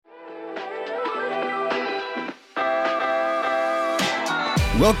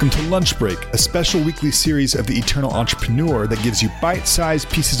Welcome to Lunch Break, a special weekly series of the Eternal Entrepreneur that gives you bite-sized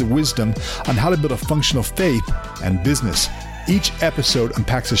pieces of wisdom on how to build a functional faith and business. Each episode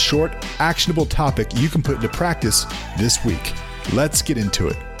unpacks a short, actionable topic you can put into practice this week. Let's get into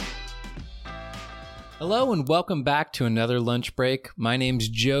it. Hello and welcome back to another Lunch Break. My name's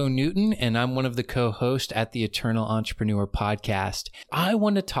Joe Newton and I'm one of the co-hosts at the Eternal Entrepreneur podcast. I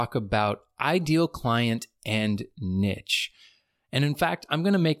want to talk about ideal client and niche. And in fact, I'm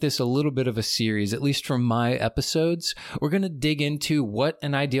going to make this a little bit of a series, at least from my episodes. We're going to dig into what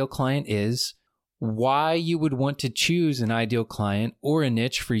an ideal client is, why you would want to choose an ideal client or a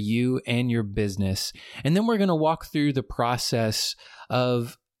niche for you and your business. And then we're going to walk through the process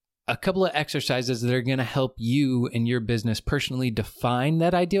of a couple of exercises that are going to help you and your business personally define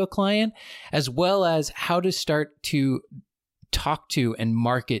that ideal client, as well as how to start to talk to and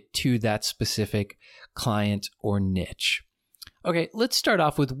market to that specific client or niche. Okay, let's start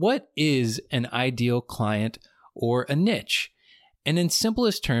off with what is an ideal client or a niche? And in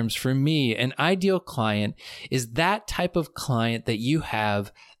simplest terms, for me, an ideal client is that type of client that you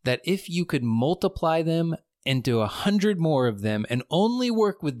have that if you could multiply them into 100 more of them and only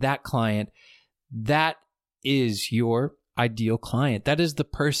work with that client, that is your ideal client. That is the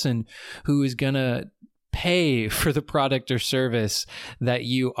person who is going to pay for the product or service that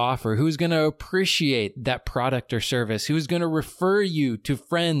you offer, who's going to appreciate that product or service, who's going to refer you to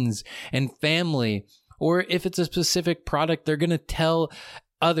friends and family, or if it's a specific product, they're going to tell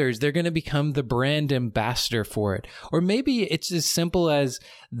others, they're going to become the brand ambassador for it. Or maybe it's as simple as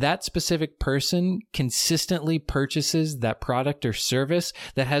that specific person consistently purchases that product or service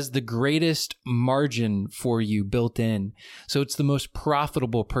that has the greatest margin for you built in. So it's the most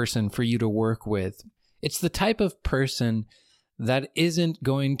profitable person for you to work with. It's the type of person that isn't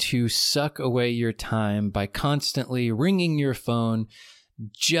going to suck away your time by constantly ringing your phone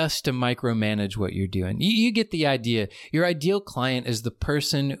just to micromanage what you're doing. You get the idea. Your ideal client is the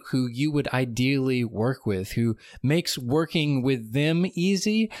person who you would ideally work with, who makes working with them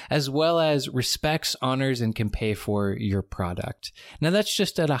easy, as well as respects, honors, and can pay for your product. Now, that's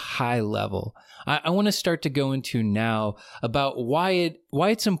just at a high level. I want to start to go into now about why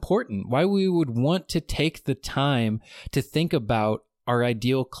it's important, why we would want to take the time to think about our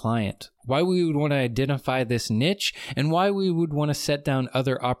ideal client, why we would want to identify this niche, and why we would want to set down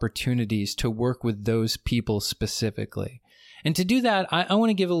other opportunities to work with those people specifically. And to do that, I want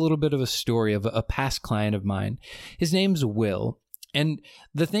to give a little bit of a story of a past client of mine. His name's Will. And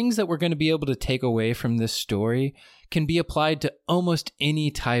the things that we're going to be able to take away from this story can be applied to almost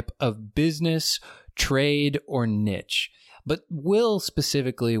any type of business, trade, or niche. But Will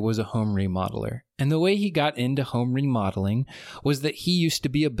specifically was a home remodeler. And the way he got into home remodeling was that he used to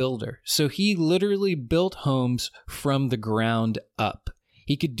be a builder. So he literally built homes from the ground up.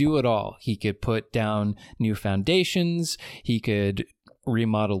 He could do it all. He could put down new foundations. He could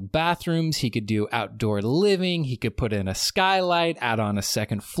remodel bathrooms. He could do outdoor living. He could put in a skylight, add on a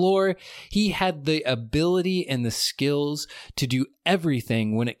second floor. He had the ability and the skills to do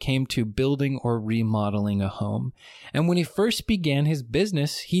everything when it came to building or remodeling a home. And when he first began his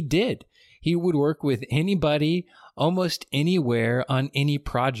business, he did. He would work with anybody, almost anywhere, on any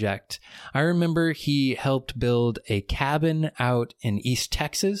project. I remember he helped build a cabin out in East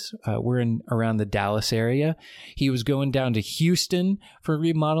Texas. We're in around the Dallas area. He was going down to Houston for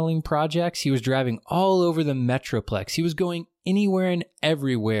remodeling projects. He was driving all over the Metroplex. He was going anywhere and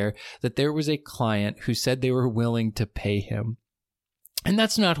everywhere that there was a client who said they were willing to pay him. And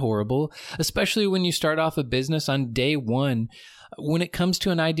that's not horrible, especially when you start off a business on day one. When it comes to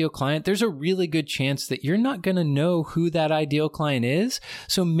an ideal client, there's a really good chance that you're not going to know who that ideal client is.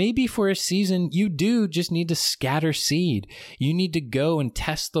 So maybe for a season, you do just need to scatter seed. You need to go and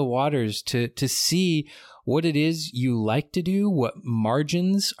test the waters to see what it is you like to do, what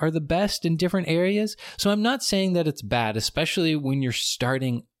margins are the best in different areas. So I'm not saying that it's bad, especially when you're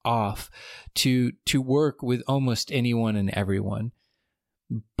starting off to work with almost anyone and everyone.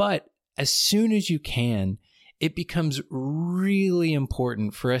 But as soon as you can, it becomes really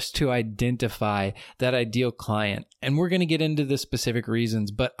important for us to identify that ideal client. And we're going to get into the specific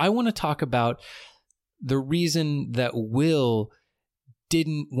reasons, but I want to talk about the reason that Will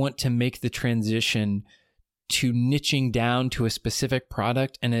didn't want to make the transition to niching down to a specific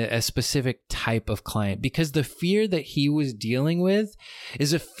product and a specific type of client, because the fear that he was dealing with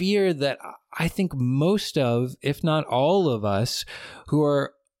is a fear that I think most of, if not all of us who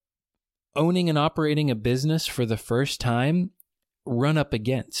are owning and operating a business for the first time run up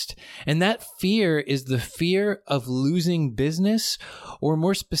against. And that fear is the fear of losing business, or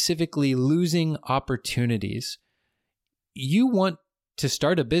more specifically, losing opportunities. You want to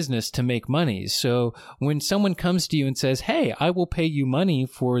start a business to make money. So when someone comes to you and says, hey, I will pay you money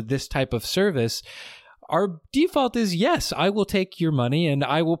for this type of service, our default is, yes, I will take your money and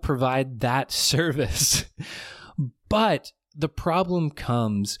I will provide that service. But the problem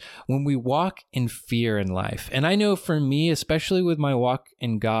comes when we walk in fear in life. And I know for me, especially with my walk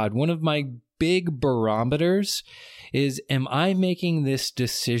in God, one of my big barometers is, am I making this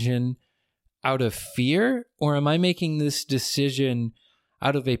decision out of fear, or am I making this decision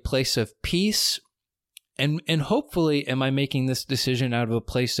out of a place of peace? And hopefully, am I making this decision out of a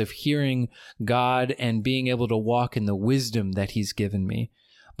place of hearing God and being able to walk in the wisdom that He's given me?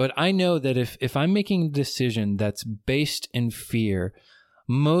 But I know that if I'm making a decision that's based in fear,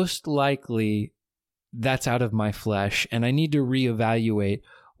 most likely that's out of my flesh, and I need to reevaluate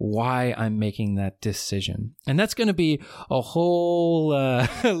why I'm making that decision. And that's going to be a whole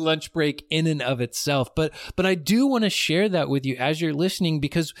lunch break in and of itself. But I do want to share that with you as you're listening,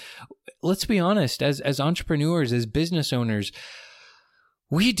 because let's be honest, as entrepreneurs, as business owners,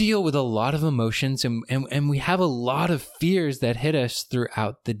 we deal with a lot of emotions and we have a lot of fears that hit us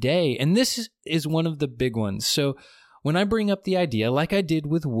throughout the day. And this is one of the big ones. So when I bring up the idea, like I did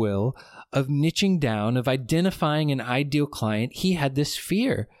with Will, of niching down, of identifying an ideal client, he had this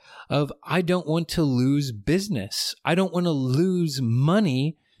fear of, I don't want to lose business. I don't want to lose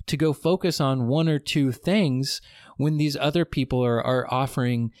money to go focus on one or two things when these other people are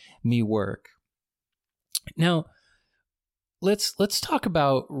offering me work. Now, let's talk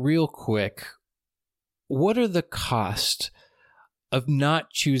about real quick, what are the costs of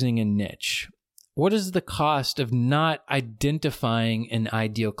not choosing a niche? What is the cost of not identifying an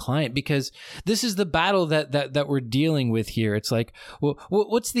ideal client? Because this is the battle that we're dealing with here. It's like, well,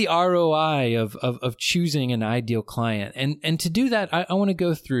 what's the ROI of choosing an ideal client? And to do that, I want to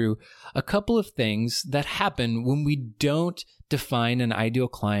go through a couple of things that happen when we don't define an ideal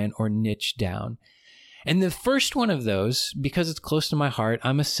client or niche down. And the first one of those, because it's close to my heart,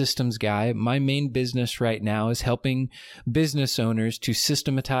 I'm a systems guy. My main business right now is helping business owners to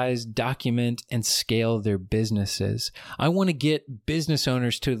systematize, document, and scale their businesses. I want to get business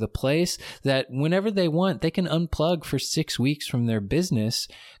owners to the place that whenever they want, they can unplug for 6 weeks from their business,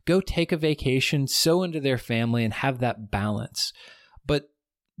 go take a vacation, sow into their family, and have that balance. But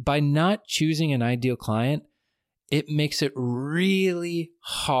by not choosing an ideal client, it makes it really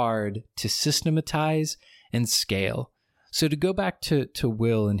hard to systematize and scale. So to go back to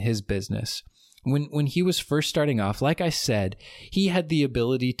Will and his business, when he was first starting off, like I said, he had the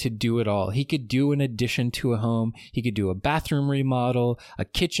ability to do it all. He could do an addition to a home. He could do a bathroom remodel, a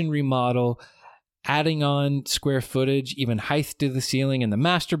kitchen remodel, adding on square footage, even height to the ceiling in the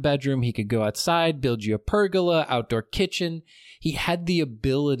master bedroom. He could go outside, build you a pergola, outdoor kitchen. He had the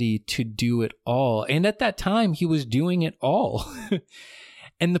ability to do it all. And at that time, he was doing it all.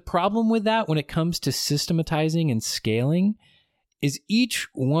 And the problem with that when it comes to systematizing and scaling is each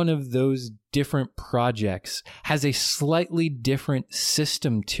one of those different projects has a slightly different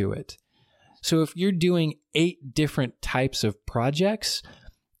system to it. So if you're doing 8 different types of projects,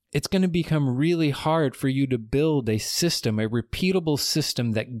 it's going to become really hard for you to build a system, a repeatable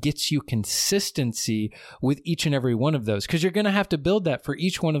system that gets you consistency with each and every one of those, because you're going to have to build that for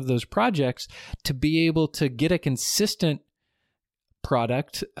each one of those projects to be able to get a consistent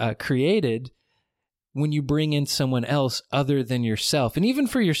product created when you bring in someone else other than yourself. And even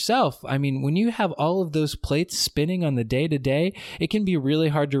for yourself, I mean, when you have all of those plates spinning on the day-to-day, it can be really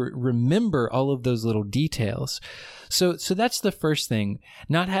hard to remember all of those little details. So that's the first thing.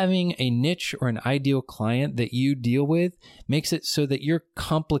 Not having a niche or an ideal client that you deal with makes it so that you're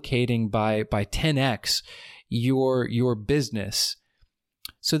complicating by 10x your business.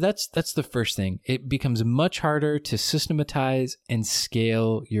 So that's the first thing. It becomes much harder to systematize and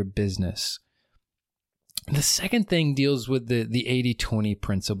scale your business. The second thing deals with the 80-20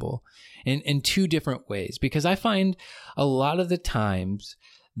 principle in 2 different ways, because I find a lot of the times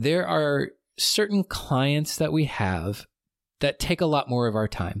there are certain clients that we have that take a lot more of our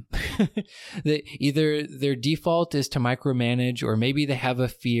time. Either their default is to micromanage, or maybe they have a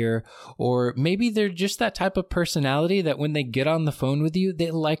fear, or maybe they're just that type of personality that when they get on the phone with you,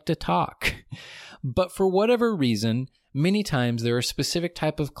 they like to talk. But for whatever reason, many times there are specific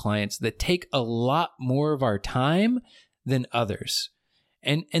type of clients that take a lot more of our time than others.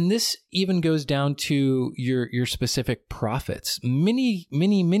 And this even goes down to your specific profits.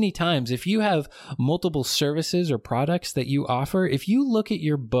 Many times, if you have multiple services or products that you offer, if you look at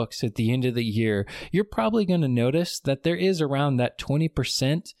your books at the end of the year, you're probably going to notice that there is around that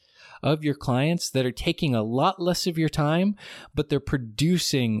 20% of your clients that are taking a lot less of your time, but they're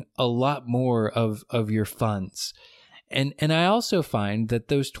producing a lot more of your funds. And I also find that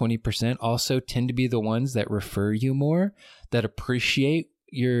those 20% also tend to be the ones that refer you more, that appreciate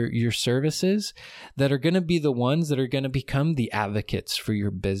your services, that are going to be the ones that are going to become the advocates for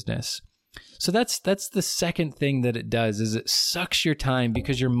your business. So that's the second thing that it does, is it sucks your time,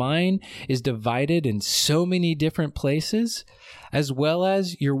 because your mind is divided in so many different places, as well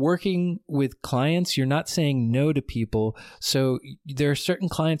as you're working with clients. You're not saying no to people. So there are certain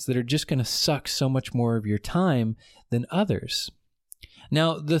clients that are just going to suck so much more of your time than others.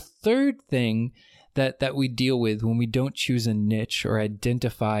 Now, the third thing that we deal with when we don't choose a niche or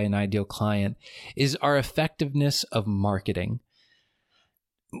identify an ideal client is our effectiveness of marketing.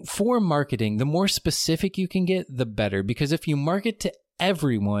 For marketing, the more specific you can get, the better, because if you market to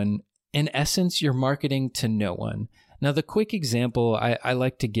everyone, in essence, you're marketing to no one. Now, the quick example I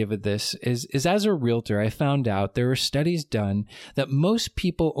like to give of this is as a realtor, I found out there were studies done that most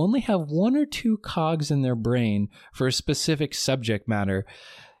people only have 1 or 2 cogs in their brain for a specific subject matter.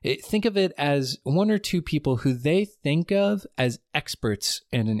 Think of it as 1 or 2 people who they think of as experts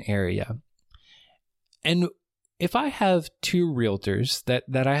in an area. And if I have 2 realtors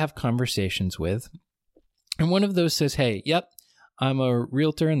that I have conversations with, and one of those says, hey, yep, I'm a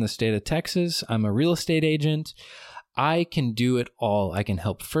realtor in the state of Texas, I'm a real estate agent, I can do it all. I can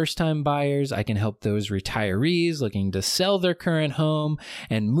help first-time buyers. I can help those retirees looking to sell their current home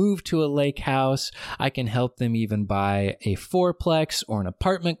and move to a lake house. I can help them even buy a fourplex or an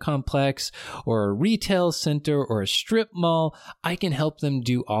apartment complex or a retail center or a strip mall. I can help them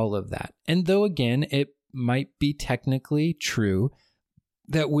do all of that. And though, again, it might be technically true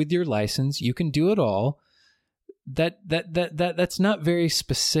that with your license you can do it all, that's not very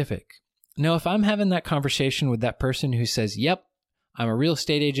specific. Now, if I'm having that conversation with that person who says, yep, I'm a real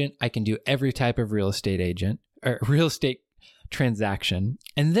estate agent, I can do every type of real estate agent or real estate transaction,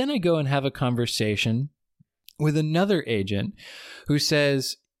 and then I go and have a conversation with another agent who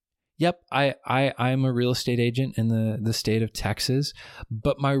says, yep, I'm a real estate agent in the state of Texas,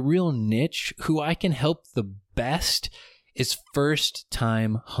 but my real niche, who I can help the best, is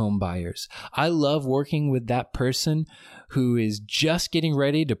first-time home buyers. I love working with that person who is just getting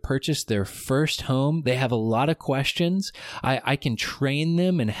ready to purchase their first home. They have a lot of questions. I can train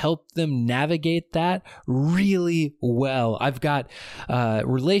them and help them navigate that really well. I've got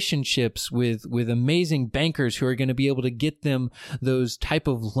relationships with amazing bankers who are going to be able to get them those type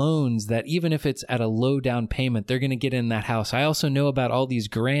of loans that even if it's at a low down payment, they're going to get in that house. I also know about all these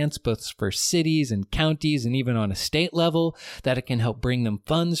grants, both for cities and counties and even on a state level, that it can help bring them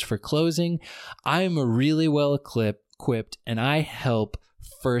funds for closing. I'm really well equipped, and I help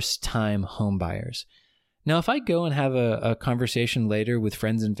first-time home buyers. Now, if I go and have a conversation later with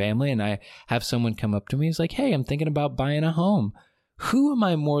friends and family, and I have someone come up to me, he's like, hey, I'm thinking about buying a home. Who am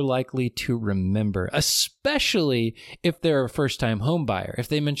I more likely to remember, especially if they're a first-time home buyer? If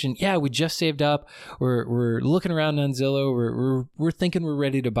they mention, yeah, we just saved up, we're looking around on Zillow, we're thinking we're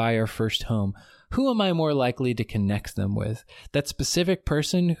ready to buy our first home. Who am I more likely to connect them with? That specific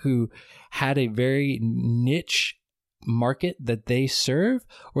person who had a very niche market that they serve,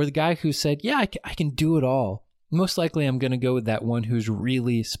 or the guy who said, yeah, I can do it all? Most likely I'm going to go with that one who's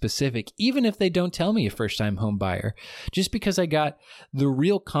really specific, even if they don't tell me a first-time home buyer, just because I got the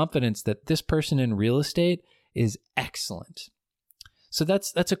real confidence that this person in real estate is excellent. So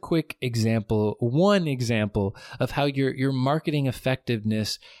that's a quick example, one example of how your marketing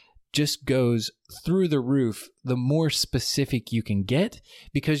effectiveness just goes through the roof the more specific you can get,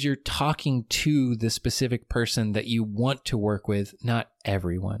 because you're talking to the specific person that you want to work with, not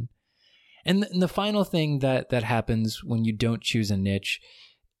everyone. And the final thing that happens when you don't choose a niche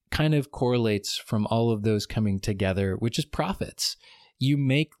kind of correlates from all of those coming together, which is profits. You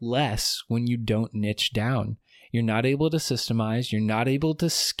make less when you don't niche down. You're not able to systemize, you're not able to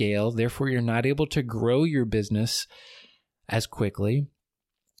scale, therefore you're not able to grow your business as quickly.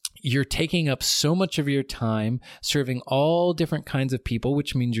 You're taking up so much of your time serving all different kinds of people,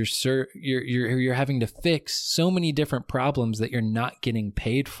 which means you're having to fix so many different problems that you're not getting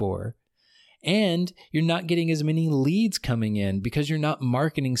paid for. And you're not getting as many leads coming in because you're not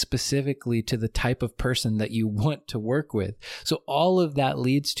marketing specifically to the type of person that you want to work with. So all of that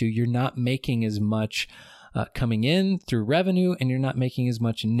leads to you're not making as much coming in through revenue, and you're not making as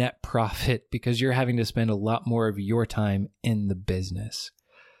much net profit because you're having to spend a lot more of your time in the business.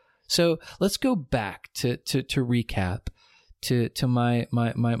 So let's go back to recap to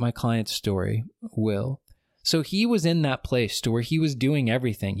my client's story, Will. So he was in that place to where he was doing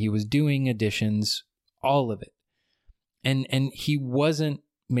everything. He was doing additions, all of it. And he wasn't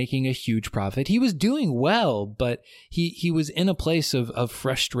making a huge profit. He was doing well, but he was in a place of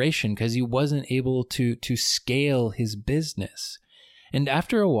frustration because he wasn't able to scale his business. And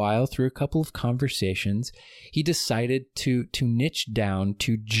after a while, through a couple of conversations, he decided to niche down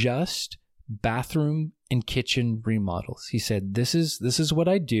to just bathroom and kitchen remodels. He said, this is what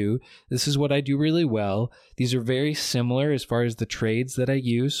I do. This is what I do really well. These are very similar as far as the trades that I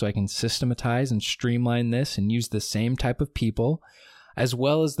use, so I can systematize and streamline this and use the same type of people, as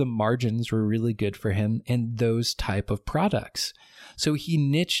well as the margins were really good for him in those type of products. So he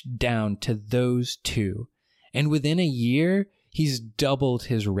niched down to those two. And within a year, he's doubled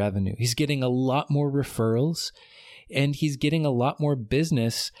his revenue. He's getting a lot more referrals, and he's getting a lot more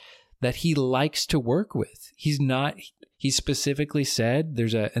business that he likes to work with. He specifically said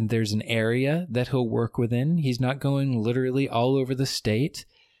there's an area that he'll work within. He's not going literally all over the state.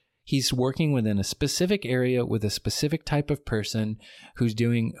 He's working within a specific area with a specific type of person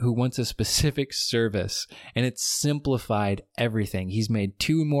who wants a specific service, and it's simplified everything. He's made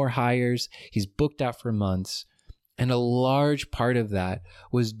 2 more hires. He's booked out for months. And a large part of that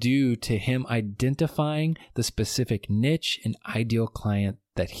was due to him identifying the specific niche and ideal client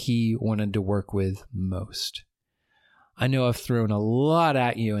that he wanted to work with most. I know I've thrown a lot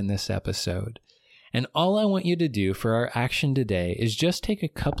at you in this episode, and all I want you to do for our action today is just take a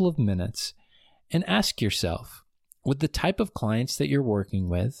couple of minutes and ask yourself, with the type of clients that you're working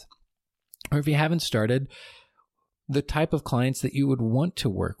with, or if you haven't started, the type of clients that you would want to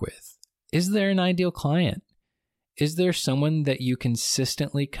work with, is there an ideal client? Is there someone that you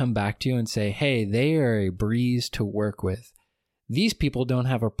consistently come back to and say, hey, they are a breeze to work with? These people don't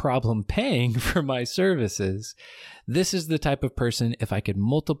have a problem paying for my services. This is the type of person, if I could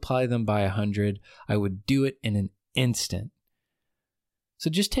multiply them by 100, I would do it in an instant. So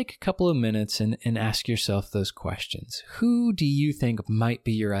just take a couple of minutes and ask yourself those questions. Who do you think might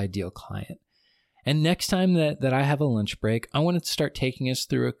be your ideal client? And next time that I have a lunch break, I want to start taking us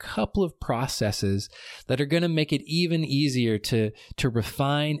through a couple of processes that are going to make it even easier to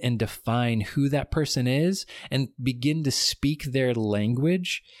refine and define who that person is and begin to speak their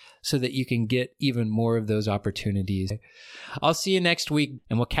language so that you can get even more of those opportunities. I'll see you next week,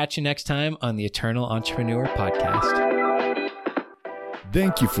 and we'll catch you next time on the Eternal Entrepreneur Podcast.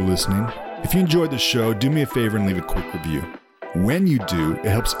 Thank you for listening. If you enjoyed the show, do me a favor and leave a quick review. When you do, it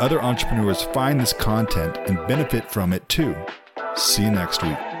helps other entrepreneurs find this content and benefit from it too. See you next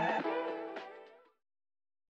week.